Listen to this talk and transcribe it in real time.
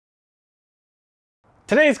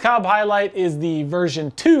Today's COBB highlight is the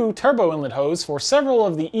version 2 turbo inlet hose for several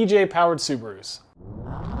of the EJ powered Subarus.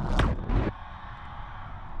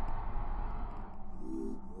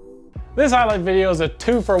 This highlight video is a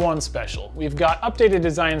 2-for-1 special. We've got updated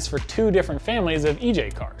designs for 2 different families of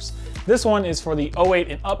EJ cars. This one is for the 08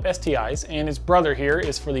 and up STIs, and its brother here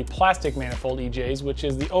is for the plastic manifold EJs, which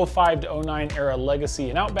is the 05 to 09 era Legacy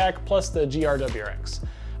and Outback, plus the GR-WRX.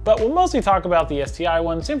 But we'll mostly talk about the STI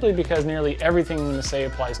one simply because nearly everything I'm going to say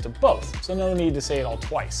applies to both, so no need to say it all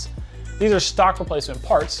twice. These are stock replacement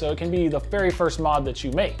parts, so it can be the very first mod that you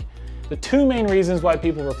make. The 2 main reasons why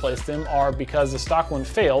people replace them are because the stock one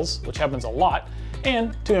fails, which happens a lot,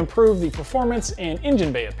 and to improve the performance and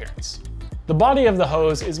engine bay appearance. The body of the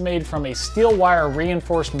hose is made from a steel wire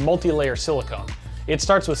reinforced multi-layer silicone. It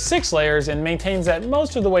starts with 6 layers and maintains that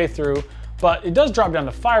most of the way through, but it does drop down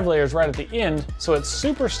to 5 layers right at the end, so it's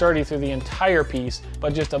super sturdy through the entire piece,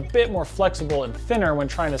 but just a bit more flexible and thinner when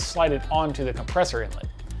trying to slide it onto the compressor inlet.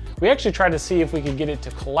 We actually tried to see if we could get it to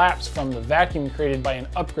collapse from the vacuum created by an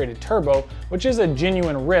upgraded turbo, which is a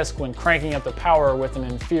genuine risk when cranking up the power with an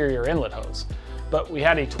inferior inlet hose. But we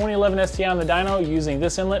had a 2011 STI on the dyno using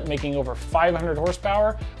this inlet, making over 500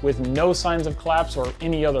 horsepower with no signs of collapse or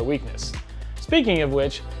any other weakness. Speaking of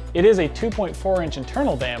which, it is a 2.4 inch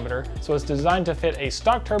internal diameter, so it's designed to fit a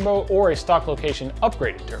stock turbo or a stock location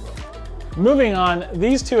upgraded turbo. Moving on,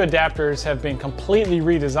 these 2 adapters have been completely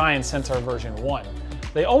redesigned since our version 1.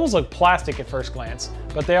 They almost look plastic at first glance,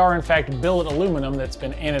 but they are in fact billet aluminum that's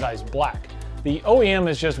been anodized black. The OEM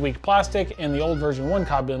is just weak plastic, and the old version 1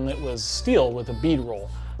 COBB inlet was steel with a bead roll.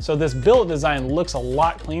 So this billet design looks a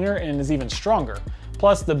lot cleaner and is even stronger.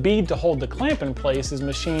 Plus, the bead to hold the clamp in place is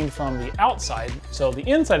machined from the outside, so the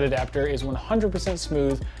inside adapter is 100%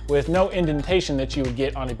 smooth with no indentation that you would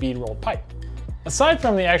get on a bead rolled pipe. Aside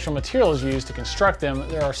from the actual materials used to construct them,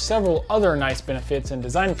 there are several other nice benefits and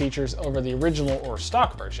design features over the original or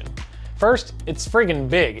stock version. First, it's friggin'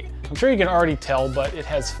 big. I'm sure you can already tell, but it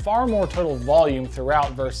has far more total volume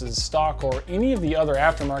throughout versus stock or any of the other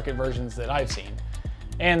aftermarket versions that I've seen.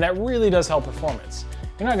 And that really does help performance.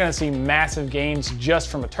 You're not going to see massive gains just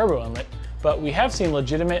from a turbo inlet, but we have seen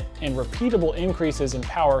legitimate and repeatable increases in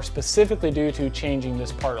power specifically due to changing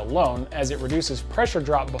this part alone, as it reduces pressure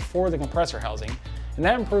drop before the compressor housing, and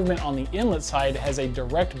that improvement on the inlet side has a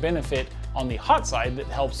direct benefit on the hot side that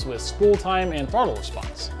helps with spool time and throttle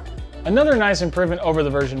response. Another nice improvement over the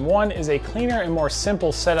version 1 is a cleaner and more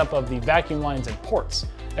simple setup of the vacuum lines and ports.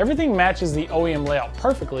 Everything matches the OEM layout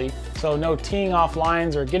perfectly, so no teeing off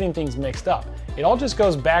lines or getting things mixed up. It all just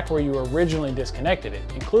goes back where you originally disconnected it,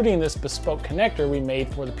 including this bespoke connector we made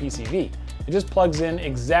for the PCV. It just plugs in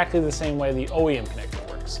exactly the same way the OEM connector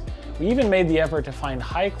works. We even made the effort to find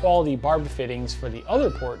high quality barbed fittings for the other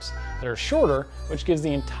ports that are shorter, which gives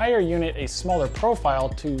the entire unit a smaller profile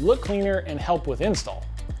to look cleaner and help with install.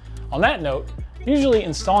 On that note, usually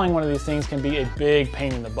installing one of these things can be a big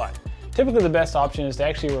pain in the butt. Typically the best option is to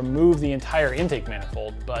actually remove the entire intake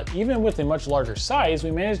manifold, but even with a much larger size,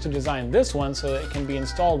 we managed to design this one so that it can be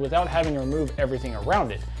installed without having to remove everything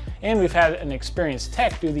around it. And we've had an experienced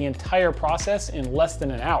tech do the entire process in less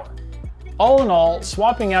than an hour. All in all,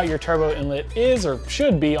 swapping out your turbo inlet is or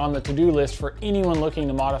should be on the to-do list for anyone looking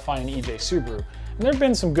to modify an EJ Subaru. And there have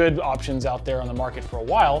been some good options out there on the market for a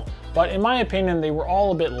while, but in my opinion they were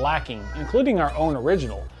all a bit lacking, including our own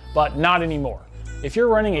original, but not anymore. If you're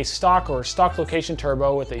running a stock or stock location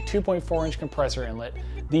turbo with a 2.4 inch compressor inlet,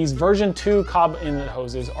 these version 2 COBB inlet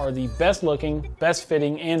hoses are the best looking, best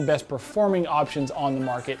fitting, and best performing options on the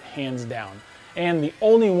market, hands down. And the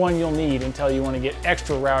only one you'll need until you want to get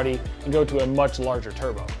extra rowdy and go to a much larger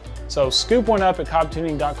turbo. So scoop one up at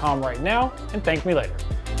cobbtuning.com right now and thank me later.